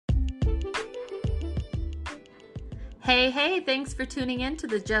Hey, thanks for tuning in to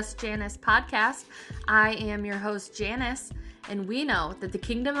the Just Janice podcast. I am your host, Janice, and we know that the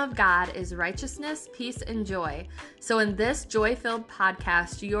kingdom of God is righteousness, peace, and joy. So in this joy-filled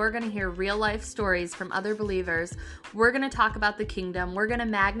podcast, you're going to hear real-life stories from other believers. We're going to talk about the kingdom. We're going to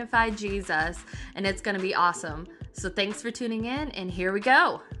magnify Jesus, and it's going to be awesome. So thanks for tuning in, and here we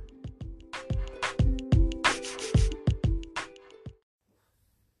go.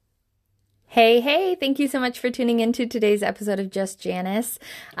 Hey, thank you so much for tuning into today's episode of Just Janice.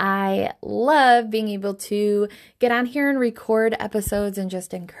 I love being able to get on here and record episodes and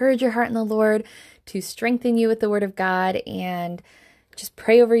just encourage your heart in the Lord, to strengthen you with the Word of God, and just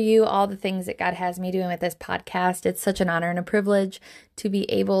pray over you, all the things that God has me doing with this podcast. It's such an honor and a privilege to be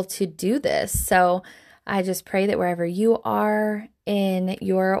able to do this. So I just pray that wherever you are in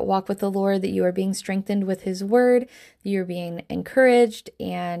your walk with the Lord, that you are being strengthened with His Word, that you're being encouraged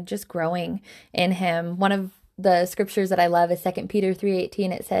and just growing in Him. One of the scriptures that I love is 2 Peter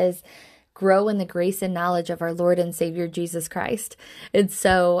 3:18. It says, grow in the grace and knowledge of our Lord and Savior, Jesus Christ. And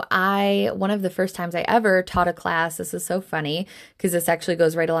so one of the first times I ever taught a class, this is so funny because this actually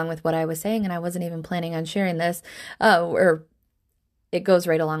goes right along with what I was saying, and I wasn't even planning on sharing this, it goes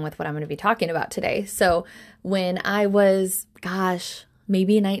right along with what I'm going to be talking about today. So when I was,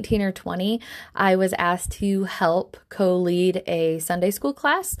 maybe 19 or 20, I was asked to help co-lead a Sunday school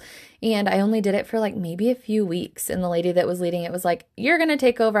class. And I only did it for maybe a few weeks. And the lady that was leading it was like, you're going to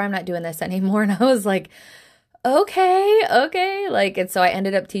take over. I'm not doing this anymore. And I was like, okay. And so I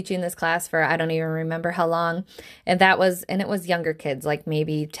ended up teaching this class for, I don't even remember how long. And it was younger kids,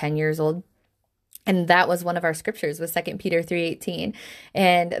 maybe 10 years old. And that was one of our scriptures, was 2 Peter 3:18.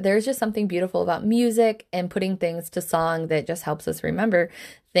 And there's just something beautiful about music and putting things to song that just helps us remember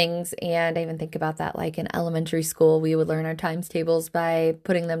things. And I even think about that in elementary school, we would learn our times tables by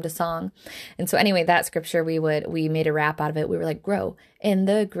putting them to song. And so anyway, that scripture, we made a rap out of it. We were like, grow in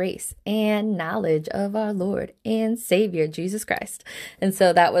the grace and knowledge of our Lord and Savior, Jesus Christ. And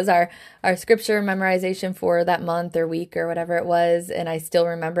so that was our scripture memorization for that month or week or whatever it was. And I still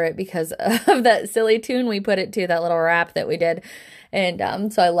remember it because of that silly tune we put it to, that little rap that we did.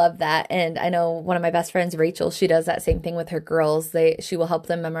 And so I love that. And I know one of my best friends, Rachel, she does that same thing with her girls. She will help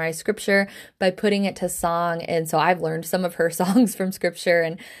them memorize scripture by putting it to song. And so I've learned some of her songs from scripture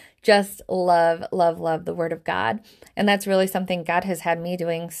and just love the Word of God. And that's really something God has had me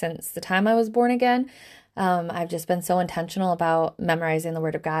doing since the time I was born again. I've just been so intentional about memorizing the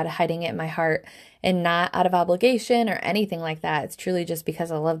Word of God, hiding it in my heart, and not out of obligation or anything like that. It's truly just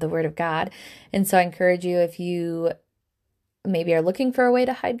because I love the Word of God. And so I encourage you, if you maybe are looking for a way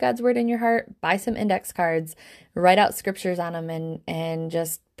to hide God's Word in your heart, buy some index cards, write out scriptures on them, and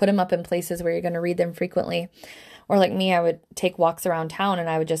just put them up in places where you're going to read them frequently. Or like me, I would take walks around town and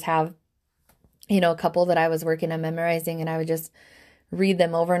I would just have, a couple that I was working on memorizing, and I would just read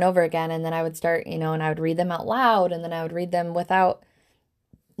them over and over again. And then I would start, and I would read them out loud, and then I would read them without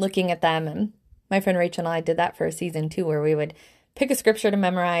looking at them. And my friend Rachel and I did that for a season too, where we would pick a scripture to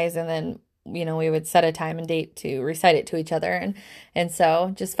memorize, and then we would set a time and date to recite it to each other. And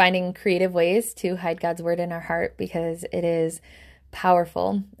so just finding creative ways to hide God's Word in our heart, because it is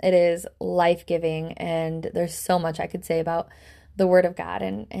powerful. It is life-giving. And there's so much I could say about the Word of God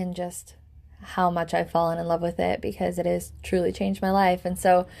and just how much I've fallen in love with it, because it has truly changed my life. And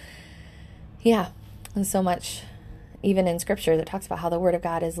so, and so much even in scripture that talks about how the Word of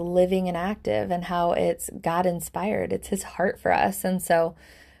God is living and active, and how it's God inspired. It's His heart for us. And so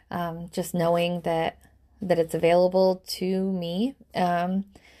just knowing that it's available to me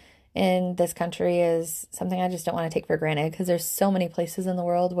in this country is something I just don't want to take for granted, because there's so many places in the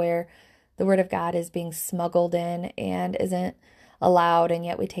world where the Word of God is being smuggled in and isn't allowed, and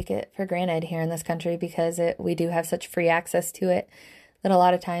yet we take it for granted here in this country because we do have such free access to it that a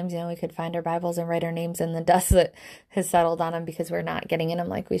lot of times, we could find our Bibles and write our names in the dust that has settled on them because we're not getting in them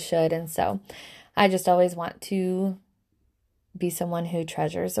like we should. And so I just always want to be someone who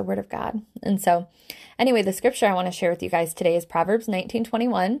treasures the Word of God. And so anyway, the scripture I want to share with you guys today is Proverbs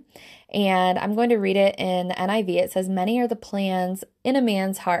 19:21, and I'm going to read it in the NIV. It says, many are the plans in a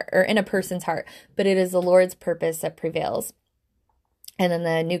man's heart, or in a person's heart, but it is the Lord's purpose that prevails. And then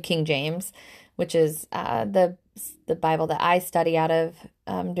the New King James, which is the Bible that I study out of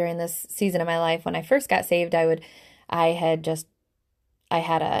during this season of my life. When I first got saved, I had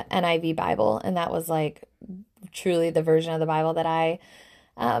a NIV Bible, and that was truly the version of the Bible that I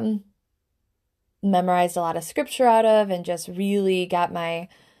memorized a lot of scripture out of, and just really got my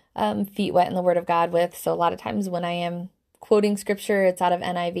feet wet in the Word of God with. So a lot of times when I am quoting scripture, it's out of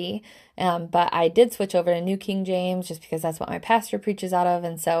NIV. But I did switch over to New King James just because that's what my pastor preaches out of.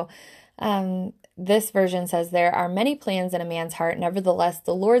 And so this version says, there are many plans in a man's heart, nevertheless,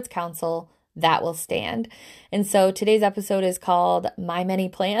 the Lord's counsel that will stand. And so today's episode is called My Many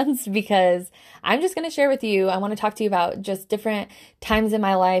Plans because I'm just going to share with you, I want to talk to you about just different times in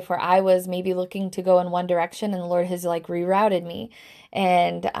my life where I was maybe looking to go in one direction and the Lord has like rerouted me,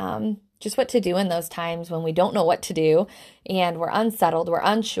 and just what to do in those times when we don't know what to do and we're unsettled, we're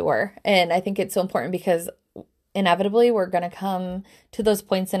unsure. And I think it's so important because inevitably we're going to come to those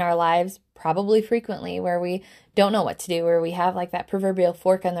points in our lives, probably frequently, where we don't know what to do, where we have like that proverbial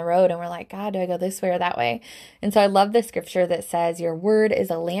fork in the road and we're like, God, do I go this way or that way? And so I love the scripture that says, your word is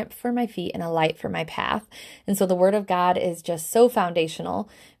a lamp for my feet and a light for my path. And so the word of God is just so foundational,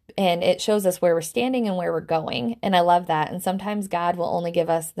 and it shows us where we're standing and where we're going. And I love that. And sometimes God will only give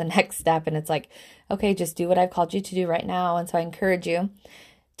us the next step, and it's like, okay, just do what I've called you to do right now. And so I encourage you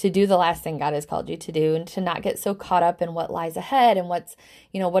to do the last thing God has called you to do, and to not get so caught up in what lies ahead and what's,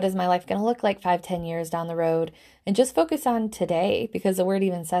 what is my life going to look like 5-10 years down the road, and just focus on today, because the word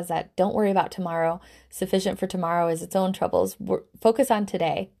even says that. Don't worry about tomorrow. Sufficient for tomorrow is its own troubles. Focus on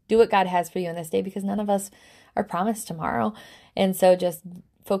today. Do what God has for you in this day, because none of us are promised tomorrow. And so just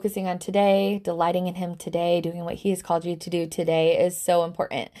focusing on today, delighting in Him today, doing what He has called you to do today is so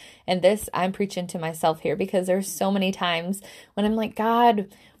important. And this, I'm preaching to myself here, because there's so many times when I'm like, God,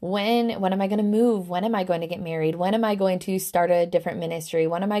 when am I going to move? When am I going to get married? When am I going to start a different ministry?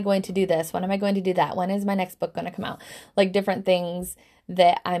 When am I going to do this? When am I going to do that? When is my next book going to come out? Like different things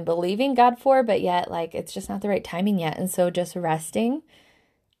that I'm believing God for, but yet like it's just not the right timing yet. And so just resting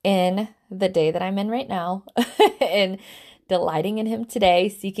in the day that I'm in right now and delighting in Him today,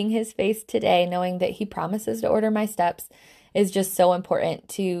 seeking His face today, knowing that He promises to order my steps is just so important.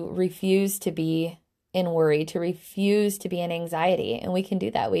 To refuse to be in worry, to refuse to be in anxiety. And we can do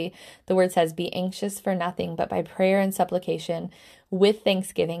that. The word says, be anxious for nothing, but by prayer and supplication with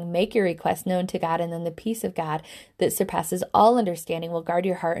thanksgiving, make your requests known to God. And then the peace of God that surpasses all understanding will guard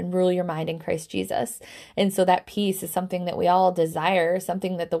your heart and rule your mind in Christ Jesus. And so that peace is something that we all desire,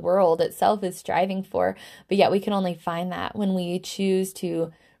 something that the world itself is striving for. But yet we can only find that when we choose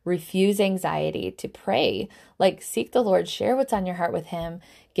to refuse anxiety, to pray, like seek the Lord, share what's on your heart with Him,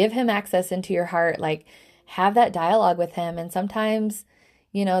 give Him access into your heart, like have that dialogue with Him. And sometimes,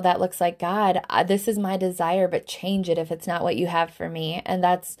 that looks like, God, this is my desire, but change it if it's not what you have for me. And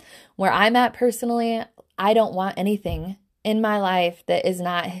that's where I'm at personally. I don't want anything in my life that is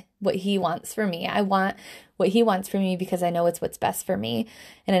not what He wants for me. I want what He wants for me because I know it's what's best for me.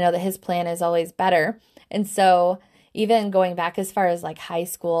 And I know that His plan is always better. And so even going back as far as like high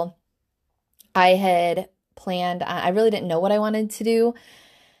school, I had planned, I really didn't know what I wanted to do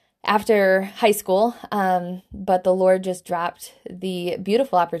after high school, but the Lord just dropped the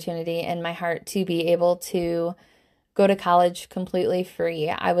beautiful opportunity in my heart to be able to go to college completely free.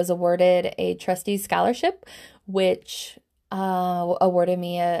 I was awarded a trustee's scholarship, which awarded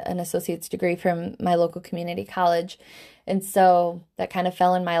me an associate's degree from my local community college. And so that kind of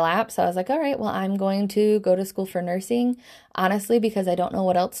fell in my lap. So I was like, all right, well, I'm going to go to school for nursing, honestly, because I don't know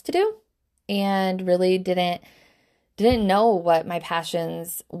what else to do, and really didn't know what my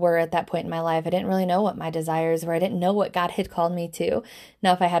passions were at that point in my life. I didn't really know what my desires were. I didn't know what God had called me to.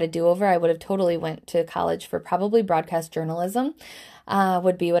 Now, if I had a do-over, I would have totally went to college for probably broadcast journalism,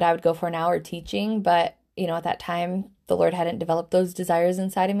 would be what I would go for now, or teaching. But, at that time, the Lord hadn't developed those desires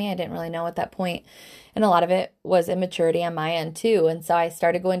inside of me. I didn't really know at that point. And a lot of it was immaturity on my end too. And so I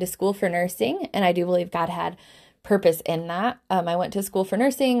started going to school for nursing, and I do believe God had purpose in that. I went to school for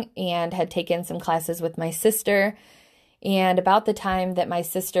nursing and had taken some classes with my sister. And about the time that my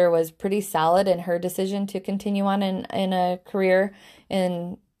sister was pretty solid in her decision to continue on in a career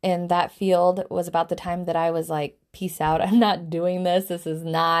in that field was about the time that I was like, peace out. I'm not doing this.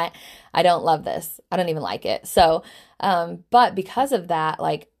 I don't love this. I don't even like it. So, but because of that,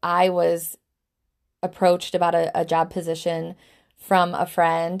 like I was approached about a job position from a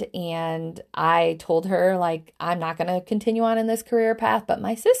friend, and I told her like, I'm not going to continue on in this career path, but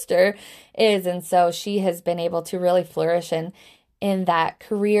my sister is. And so she has been able to really flourish in that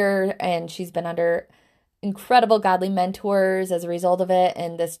career, and she's been under incredible godly mentors as a result of it,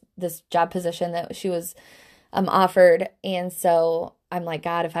 and this job position that she was offered. And so I'm like,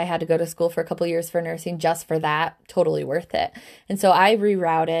 God, if I had to go to school for a couple years for nursing just for that, totally worth it. And so I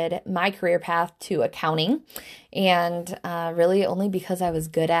rerouted my career path to accounting, and really only because I was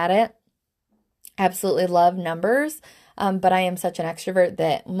good at it. Absolutely love numbers, but I am such an extrovert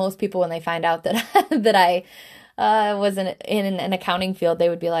that most people, when they find out that that I was in an accounting field, they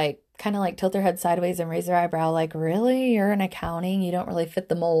would be like, kind of like tilt their head sideways and raise their eyebrow, like, really? You're in accounting? You don't really fit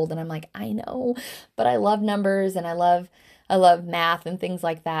the mold. And I'm like, I know, but I love numbers, and I love I love math and things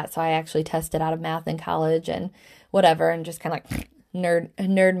like that. So I actually tested out of math in college and whatever, and just kind of like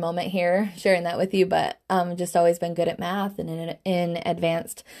nerd moment here sharing that with you, but just always been good at math, and in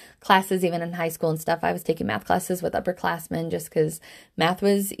advanced classes, even in high school and stuff, I was taking math classes with upperclassmen just because math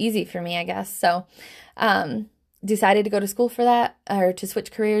was easy for me, I guess. So decided to go to school for that, or to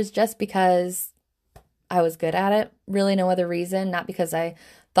switch careers, just because I was good at it. Really no other reason, not because I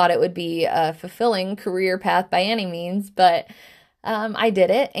thought it would be a fulfilling career path by any means, but I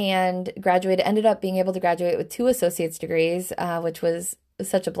did it and graduated, ended up being able to graduate with 2 associate's degrees, which was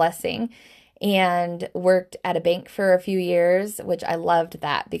such a blessing, and worked at a bank for a few years, which I loved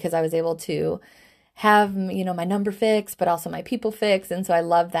that because I was able to have, my number fixed, but also my people fixed. And so I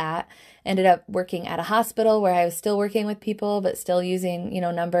loved that. Ended up working at a hospital where I was still working with people, but still using,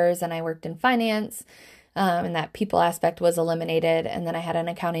 numbers. And I worked in finance, and that people aspect was eliminated. And then I had an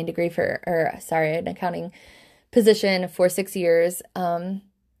accounting degree an accounting position for 6 years at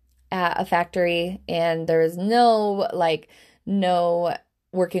a factory, and there was no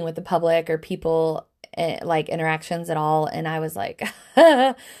working with the public or people interactions at all. And I was like,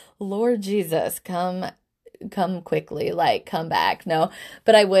 Lord Jesus, come quickly, come back. No,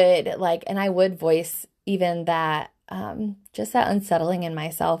 but I would and I would voice even that, just that unsettling in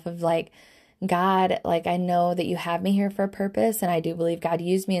myself of God, I know that you have me here for a purpose, and I do believe God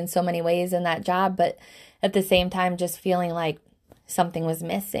used me in so many ways in that job, but at the same time, just feeling like something was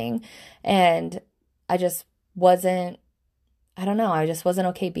missing, and I just wasn't, I don't know, I just wasn't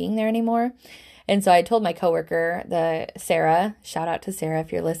okay being there anymore. And so I told my coworker, Sarah, shout out to Sarah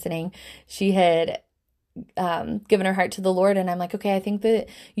if you're listening, she had given her heart to the Lord, and I'm like, okay, I think that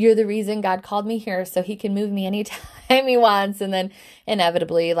you're the reason God called me here, so he can move me anytime he wants. And then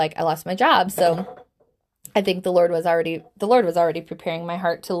inevitably, I lost my job. So I think the Lord was already preparing my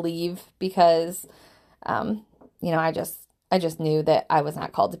heart to leave because, I just knew that I was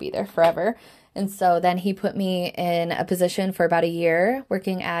not called to be there forever. And so then he put me in a position for about a year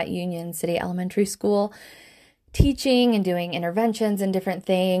working at Union City Elementary School, teaching and doing interventions and different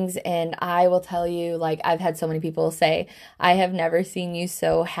things. And I will tell you, I've had so many people say, I have never seen you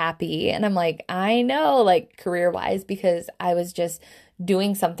so happy. And I'm like, I know, career-wise, because I was just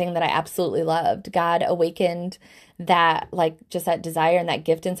doing something that I absolutely loved. God awakened that, just that desire and that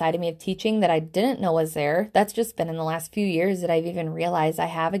gift inside of me of teaching that I didn't know was there. That's just been in the last few years that I've even realized I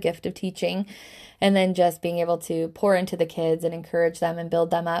have a gift of teaching. And then just being able to pour into the kids and encourage them and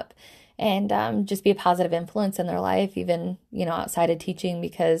build them up, and just be a positive influence in their life, even, outside of teaching,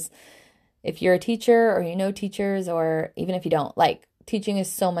 because if you're a teacher or teachers, or even if you don't, teaching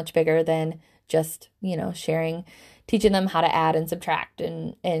is so much bigger than just, sharing, teaching them how to add and subtract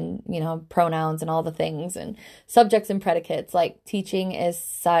and pronouns and all the things and subjects and predicates. Teaching is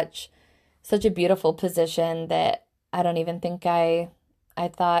such a beautiful position that I don't even think I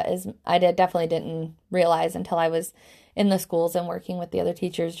definitely didn't realize until I was in the schools and working with the other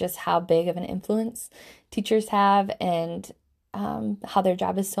teachers, just how big of an influence teachers have, and how their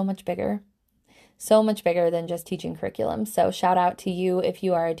job is so much bigger than just teaching curriculum. So shout out to you if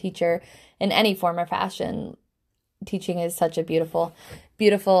you are a teacher in any form or fashion. Teaching is such a beautiful,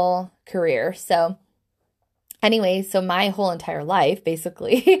 beautiful career. So anyway, so my whole entire life,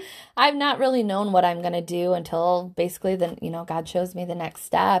 basically, I've not really known what I'm going to do until basically God shows me the next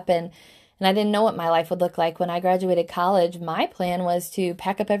step. And I didn't know what my life would look like when I graduated college. My plan was to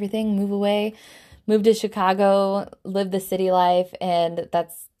pack up everything, move away, move to Chicago, live the city life. And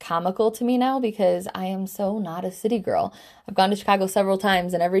that's comical to me now because I am so not a city girl. I've gone to Chicago several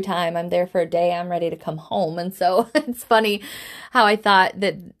times, and every time I'm there for a day, I'm ready to come home. And so it's funny how I thought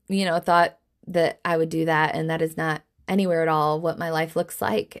that I would do that, and that is not anywhere at all what my life looks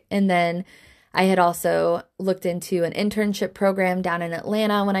like. And then I had also looked into an internship program down in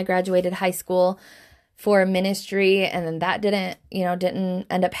Atlanta when I graduated high school for ministry, and then that didn't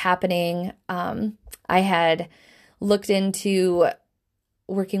end up happening. I had looked into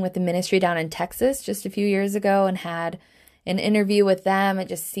working with the ministry down in Texas just a few years ago and had an interview with them. It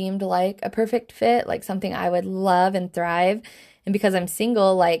just seemed like a perfect fit, something I would love and thrive. And because I'm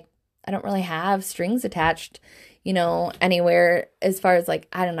single, I don't really have strings attached, anywhere as far as I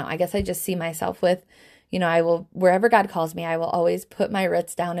don't know, I guess I just see myself with, I will, wherever God calls me, I will always put my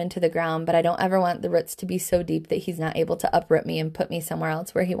roots down into the ground, but I don't ever want the roots to be so deep that he's not able to uproot me and put me somewhere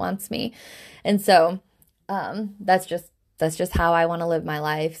else where he wants me. And so, that's just how I want to live my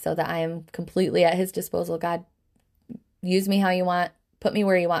life, so that I am completely at his disposal. God, use me how you want, put me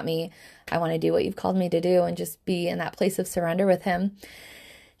where you want me. I want to do what you've called me to do and just be in that place of surrender with him.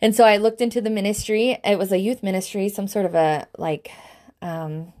 And so I looked into the ministry. It was a youth ministry, some sort of a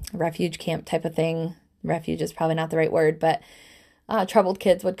refuge camp type of thing, refuge is probably not the right word, but troubled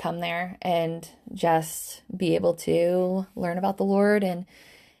kids would come there and just be able to learn about the Lord and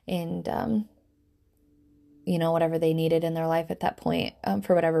whatever they needed in their life at that point,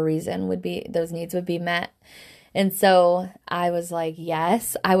 for whatever reason, those needs would be met. And so I was like,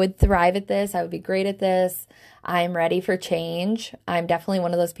 yes, I would thrive at this. I would be great at this. I'm ready for change. I'm definitely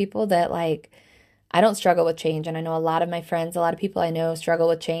one of those people that I don't struggle with change. And I know a lot of my friends, a lot of people I know struggle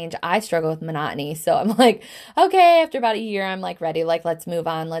with change. I struggle with monotony. So I'm like, okay, after about a year, I'm ready. Let's move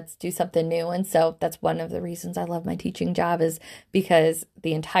on. Let's do something new. And so that's one of the reasons I love my teaching job, is because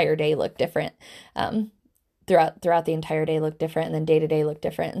the entire day looked different. Throughout the entire day looked different, and then day to day looked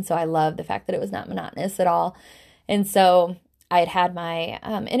different. And so I love the fact that it was not monotonous at all. And so I had my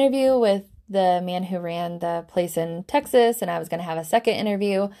interview with the man who ran the place in Texas, and I was going to have a second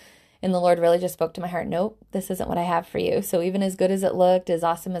interview. And the Lord really just spoke to my heart, nope, this isn't what I have for you. So even as good as it looked, as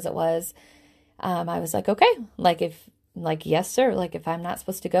awesome as it was, I was like, okay, yes, sir. If I'm not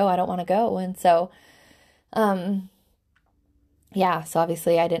supposed to go, I don't want to go. And so, so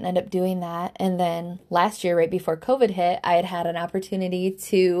obviously I didn't end up doing that. And then last year, right before COVID hit, I had an opportunity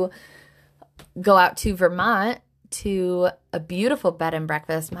to go out to Vermont to a beautiful bed and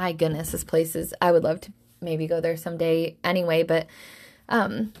breakfast. My goodness, this place I would love to maybe go there someday anyway, but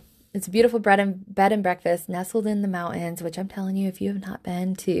it's a beautiful bed and breakfast nestled in the mountains, which I'm telling you, if you have not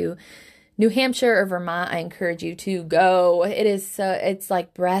been to New Hampshire or Vermont, I encourage you to go. It's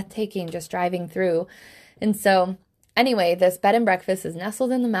breathtaking just driving through. And so anyway, this bed and breakfast is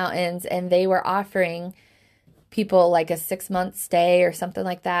nestled in the mountains, and they were offering people a 6-month stay or something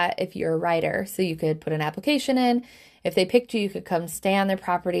like that if you're a writer. So you could put an application in. If they picked you could come stay on their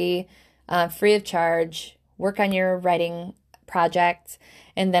property free of charge, work on your writing project.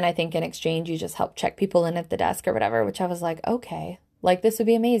 And then I think in exchange, you just help check people in at the desk or whatever, which I was like, okay, this would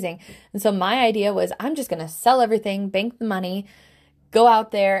be amazing. And so my idea was, I'm just going to sell everything, bank the money, go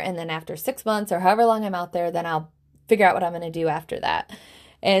out there. And then after 6 months or however long I'm out there, then I'll figure out what I'm going to do after that.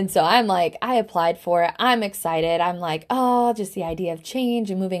 And so I'm I applied for it. I'm excited. I'm just the idea of change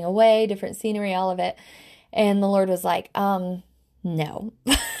and moving away, different scenery, all of it. And the Lord was like, no.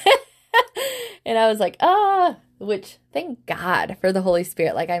 And I was like, which thank God for the Holy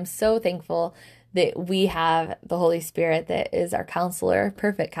Spirit. I'm so thankful that we have the Holy Spirit that is our counselor,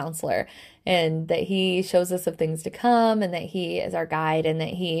 perfect counselor, and that He shows us of things to come, and that He is our guide, and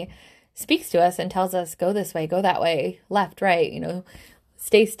that He speaks to us and tells us, go this way, go that way, left, right,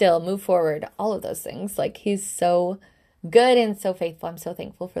 stay still, move forward, all of those things. He's so good and so faithful. I'm so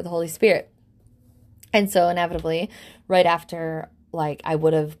thankful for the Holy Spirit. And so inevitably, right after, I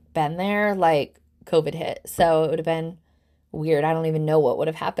would have been there, COVID hit. So it would have been weird. I don't even know what would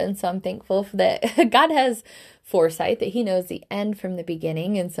have happened. So I'm thankful that God has foresight, that He knows the end from the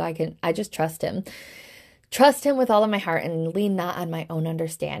beginning. And so I just trust Him. Trust Him with all of my heart and lean not on my own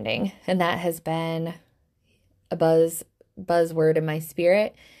understanding. And that has been a buzzword in my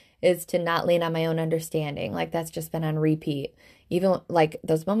spirit, is to not lean on my own understanding. That's just been on repeat. Even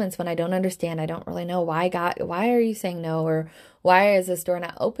those moments when I don't understand, I don't really know why are you saying no? Or why is this door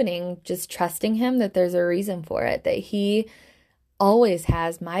not opening? Just trusting Him that there's a reason for it, that He always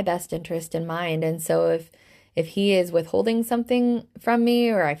has my best interest in mind. And so if He is withholding something from me,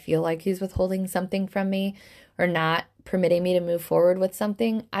 or I feel like He's withholding something from me, or not permitting me to move forward with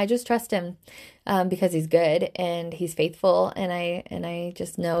something, I just trust Him because He's good and He's faithful. And I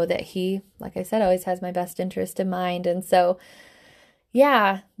just know that He, like I said, always has my best interest in mind. And so,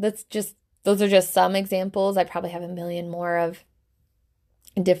 those are just some examples. I probably have a million more of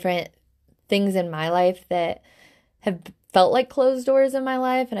different things in my life that have felt like closed doors in my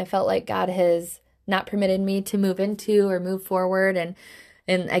life. And I felt like God has not permitted me to move into or move forward. And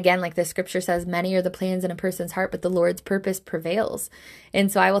again, the scripture says, many are the plans in a person's heart, but the Lord's purpose prevails.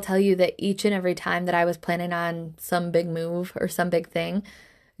 And so I will tell you that each and every time that I was planning on some big move or some big thing,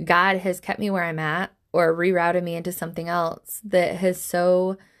 God has kept me where I'm at, or rerouted me into something else that has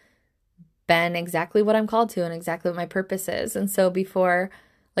so been exactly what I'm called to and exactly what my purpose is. And so before,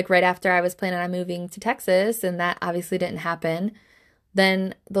 right after I was planning on moving to Texas, and that obviously didn't happen,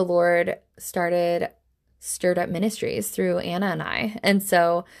 then the Lord stirred up ministries through Anna and I. And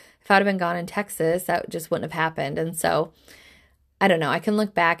so if I'd have been gone in Texas, that just wouldn't have happened. And so I don't know, I can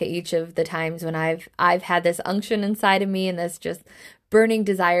look back at each of the times when I've had this unction inside of me and this just burning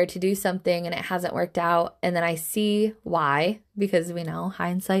desire to do something, and it hasn't worked out. And then I see why, because we know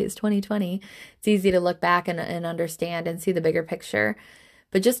hindsight is 20/20. It's easy to look back and understand and see the bigger picture.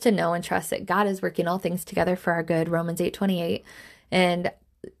 But just to know and trust that God is working all things together for our good, Romans 8:28. And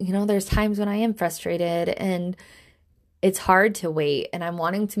there's times when I am frustrated and it's hard to wait, and I'm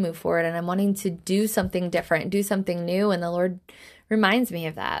wanting to move forward, and I'm wanting to do something different, do something new. And the Lord reminds me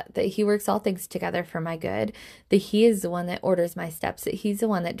of that He works all things together for my good, that He is the one that orders my steps, that He's the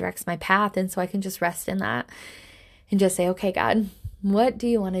one that directs my path. And so I can just rest in that and just say, okay, God, what do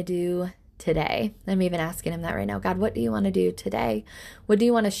you want to do today? I'm even asking Him that right now. God, what do you want to do today? What do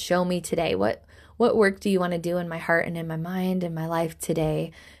you want to show me today? What work do you want to do in my heart and in my mind and my life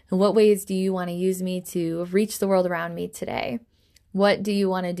today? And what ways do you want to use me to reach the world around me today? What do you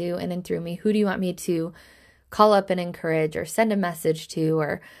want to do in and through me? Who do you want me to call up and encourage or send a message to,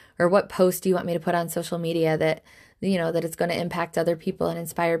 or what post do you want me to put on social media that, that it's going to impact other people and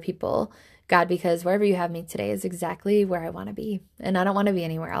inspire people? God, because wherever you have me today is exactly where I want to be. And I don't want to be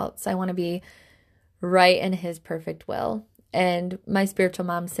anywhere else. I want to be right in His perfect will. And my spiritual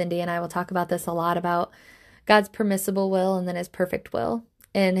mom, Cindy, and I will talk about this a lot, about God's permissible will and then His perfect will.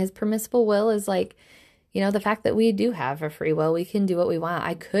 And His permissible will is like, the fact that we do have a free will. We can do what we want.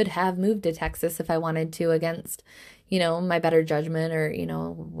 I could have moved to Texas if I wanted to against, my better judgment or,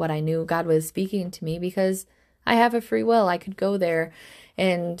 what I knew God was speaking to me, because I have a free will. I could go there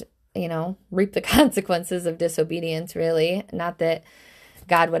and, reap the consequences of disobedience, really. Not that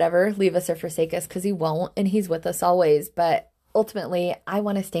God would ever leave us or forsake us, because He won't, and He's with us always. But ultimately, I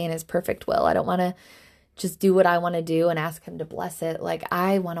want to stay in His perfect will. I don't want to just do what I want to do and ask Him to bless it. Like,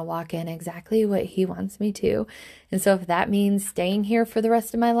 I want to walk in exactly what He wants me to. And so if that means staying here for the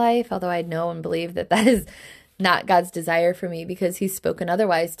rest of my life, although I know and believe that that is not God's desire for me, because He's spoken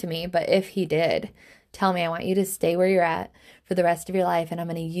otherwise to me. But if He did tell me, I want you to stay where you're at for the rest of your life, and I'm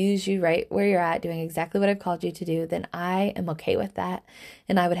going to use you right where you're at, doing exactly what I've called you to do, then I am okay with that.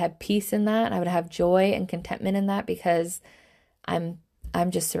 And I would have peace in that. And I would have joy and contentment in that, because I'm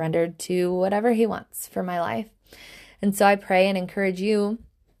just surrendered to whatever He wants for my life. And so I pray and encourage you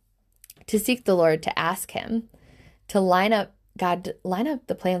to seek the Lord, to ask Him to line up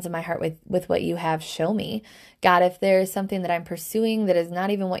the plans of my heart with what you have. Show me, God, if there's something that I'm pursuing that is not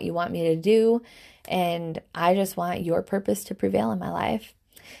even what you want me to do, and I just want your purpose to prevail in my life.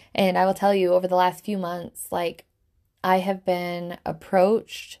 And I will tell you, over the last few months, like, I have been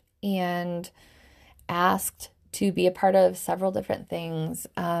approached and asked to be a part of several different things,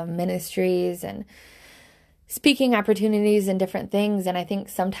 ministries and speaking opportunities and different things. And I think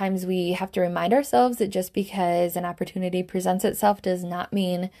sometimes we have to remind ourselves that just because an opportunity presents itself does not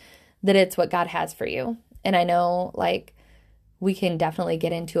mean that it's what God has for you. And I know, like, we can definitely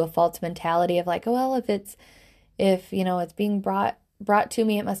get into a false mentality of like, oh, well, if it's being brought to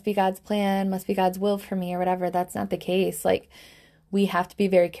me, it must be God's plan, must be God's will for me or whatever. That's not the case. Like, we have to be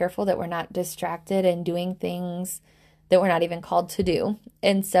very careful that we're not distracted and doing things that we're not even called to do.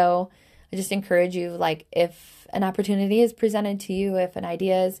 And so I just encourage you, like, if an opportunity is presented to you, if an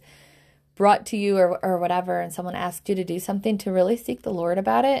idea is brought to you or whatever, and someone asks you to do something, to really seek the Lord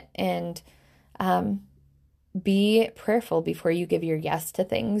about it, and be prayerful before you give your yes to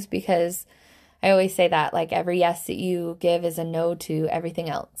things, because I always say that, like, every yes that you give is a no to everything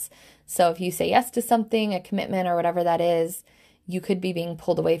else. So if you say yes to something, a commitment or whatever that is, you could be being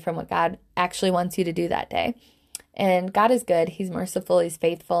pulled away from what God actually wants you to do that day. And God is good. He's merciful. He's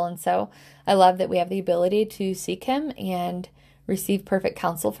faithful. And so I love that we have the ability to seek Him and receive perfect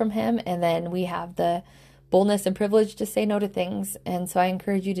counsel from Him. And then we have the boldness and privilege to say no to things. And so I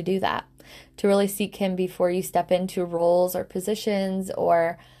encourage you to do that, to really seek Him before you step into roles or positions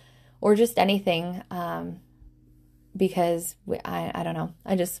or just anything. Because I don't know,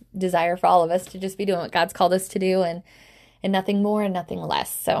 I just desire for all of us to just be doing what God's called us to do, and nothing more and nothing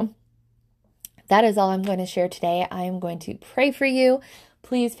less. So that is all I'm going to share today. I am going to pray for you.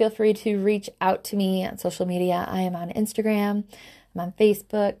 Please feel free to reach out to me on social media. I am on Instagram, I'm on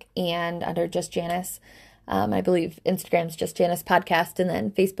Facebook, and under Just Janice. I believe Instagram's Just Janice Podcast, and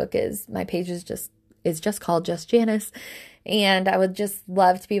then Facebook my page is just called Just Janice. And I would just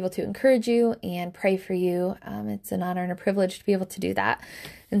love to be able to encourage you and pray for you. It's an honor and a privilege to be able to do that.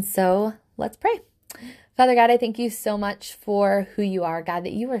 And so let's pray. Father God, I thank you so much for who you are, God,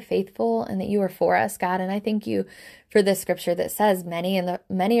 that you are faithful and that you are for us, God. And I thank you for this scripture that says many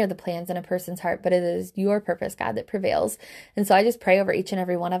are the plans in a person's heart, but it is your purpose, God, that prevails. And so I just pray over each and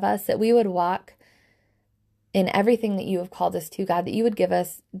every one of us that we would walk in everything that you have called us to, God, that you would give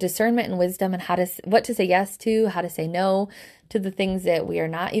us discernment and wisdom and what to say yes to, how to say no to the things that we are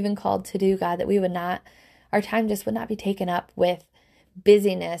not even called to do, God, that our time just would not be taken up with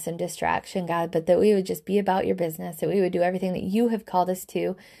busyness and distraction, God, but that we would just be about your business, that we would do everything that you have called us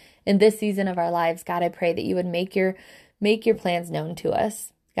to in this season of our lives. God, I pray that you would make your plans known to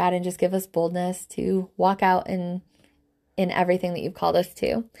us, God, and just give us boldness to walk out in in everything that you've called us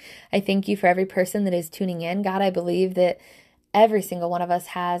to. I thank you for every person that is tuning in. God, I believe that every single one of us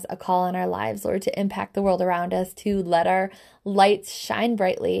has a call in our lives, Lord, to impact the world around us, to let our lights shine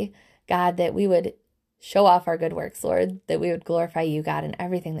brightly, God, that we would show off our good works, Lord, that we would glorify you, God, in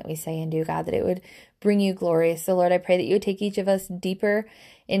everything that we say and do, God, that it would bring you glory. So, Lord, I pray that you would take each of us deeper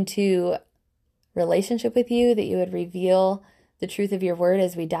into relationship with you, that you would reveal the truth of your word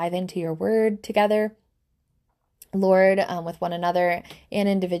as we dive into your word together, Lord, with one another and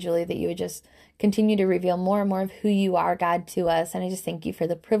individually, that you would just continue to reveal more and more of who you are, God, to us. And I just thank you for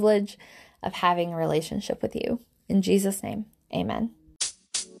the privilege of having a relationship with you. In Jesus' name, amen.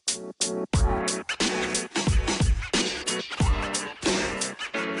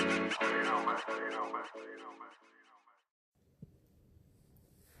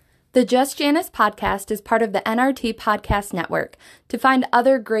 The Just Janice podcast is part of the NRT Podcast Network. To find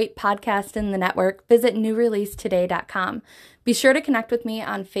other great podcasts in the network, visit newreleasetoday.com. Be sure to connect with me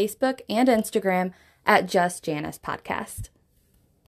on Facebook and Instagram at Just Janice Podcast.